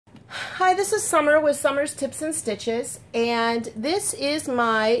Hi, this is Summer with Summer's Tips and Stitches, and this is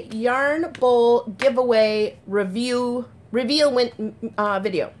my yarn bowl giveaway reveal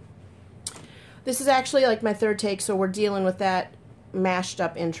video. This is actually like my third take, so we're dealing with that mashed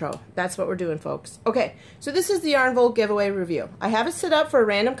up intro. That's what we're doing, folks. Okay, so this is the yarn bowl giveaway review. I have it set up for a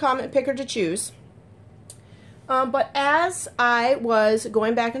random comment picker to choose. But as I was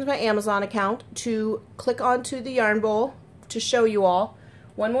going back into my Amazon account to click onto the yarn bowl to show you all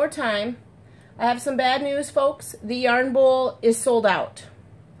one more time, I have some bad news, folks. The yarn bowl is sold out.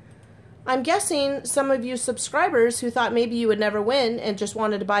 I'm guessing some of you subscribers who thought maybe you would never win and just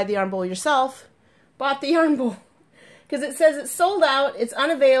wanted to buy the yarn bowl yourself bought the yarn bowl, because it says it's sold out, it's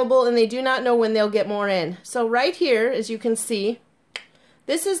unavailable, and they do not know when they'll get more in. So right here, as you can see,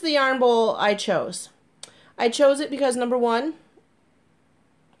 this is the yarn bowl I chose. I chose it because, number one,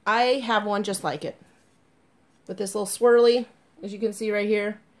 I have one just like it, with this little swirly, as you can see right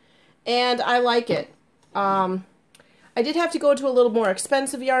here, and I like it. I did have to go to a little more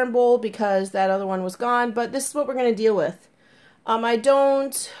expensive yarn bowl because that other one was gone, but this is what we're going to deal with. I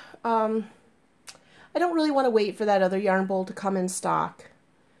don't really want to wait for that other yarn bowl to come in stock.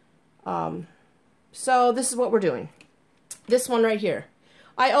 So this is what we're doing. This one right here.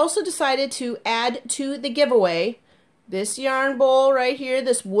 I also decided to add to the giveaway this yarn bowl right here,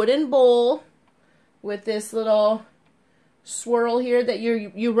 this wooden bowl with this little swirl here that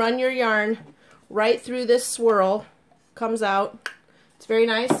you run your yarn right through. This swirl comes out. It's very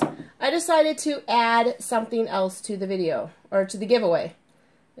nice. I decided to add something else to the video, or to the giveaway.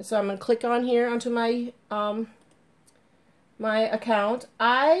 And so I'm going to click on here onto my my account.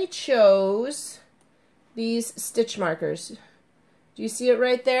 I chose these stitch markers. Do you see it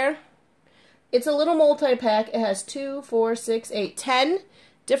right there? It's a little multi-pack. It has 2, 4, 6, 8, 10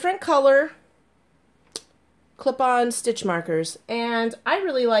 different color clip-on stitch markers, and I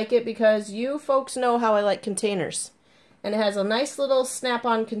really like it because you folks know how I like containers, and it has a nice little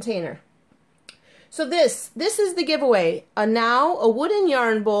snap-on container. So this is the giveaway: a wooden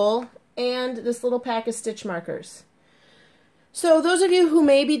yarn bowl and this little pack of stitch markers. So those of you who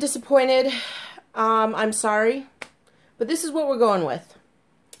may be disappointed, I'm sorry, but this is what we're going with.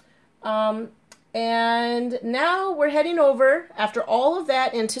 And now we're heading over, after all of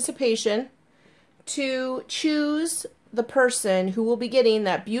that anticipation, to choose the person who will be getting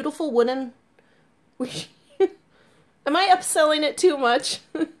that beautiful wooden... Am I upselling it too much?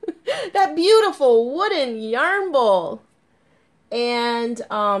 That beautiful wooden yarn bowl and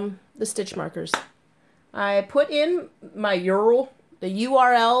the stitch markers. I put in my URL, the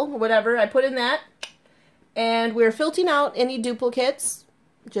URL, whatever, I put in that, and we're filtering out any duplicates,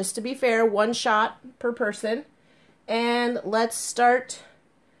 just to be fair, one shot per person, and let's start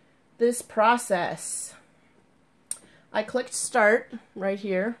this process. I clicked start right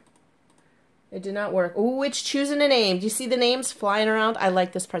here. It did not work. Ooh, it's choosing a name. Do you see the names flying around? I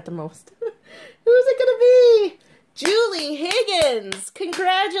like this part the most. Who's it gonna be? Julie Higgins!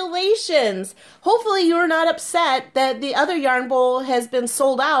 Congratulations! Hopefully you are not upset that the other yarn bowl has been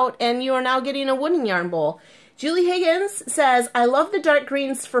sold out and you are now getting a wooden yarn bowl. Julie Higgins says, I love the dark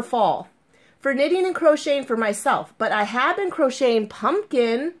greens for fall, for knitting and crocheting for myself, but I have been crocheting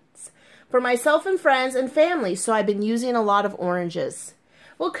pumpkins for myself and friends and family, so I've been using a lot of oranges.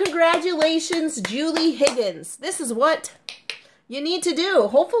 Well, congratulations, Julie Higgins. This is what you need to do.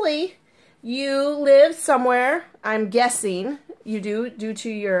 Hopefully you live somewhere, I'm guessing you do, due to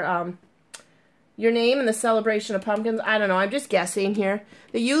your name and the celebration of pumpkins. I don't know, I'm just guessing here,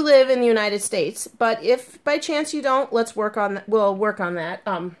 that you live in the United States. But if by chance you don't, we'll work on that.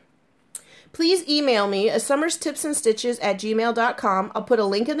 Please email me at summerstipsandstitches@gmail.com. I'll put a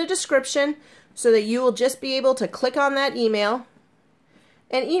link in the description so that you will just be able to click on that email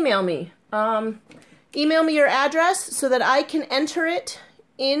and email me. Email me your address so that I can enter it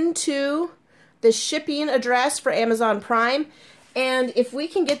into the shipping address for Amazon Prime. And if we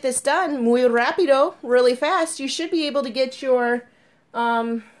can get this done muy rápido, really fast, you should be able to get your,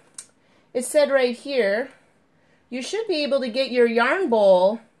 it said right here, you should be able to get your yarn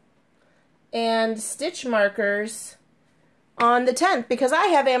bowl and stitch markers on the 10th, because I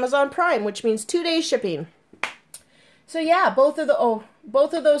have Amazon Prime, which means 2-day shipping. So yeah, both of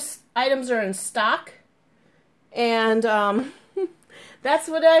those items are in stock, and that's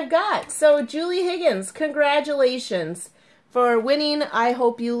what I've got. So Julie Higgins, congratulations for winning. I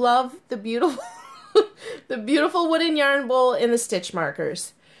hope you love the beautiful the beautiful wooden yarn bowl and the stitch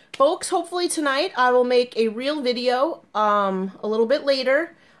markers. Folks, hopefully tonight I will make a real video a little bit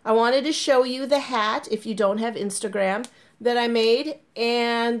later. I wanted to show you the hat, if you don't have Instagram, that I made,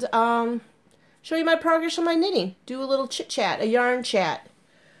 and show you my progress on my knitting. Do a little chit chat, a yarn chat.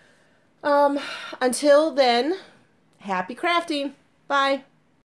 Until then, happy crafting. Bye.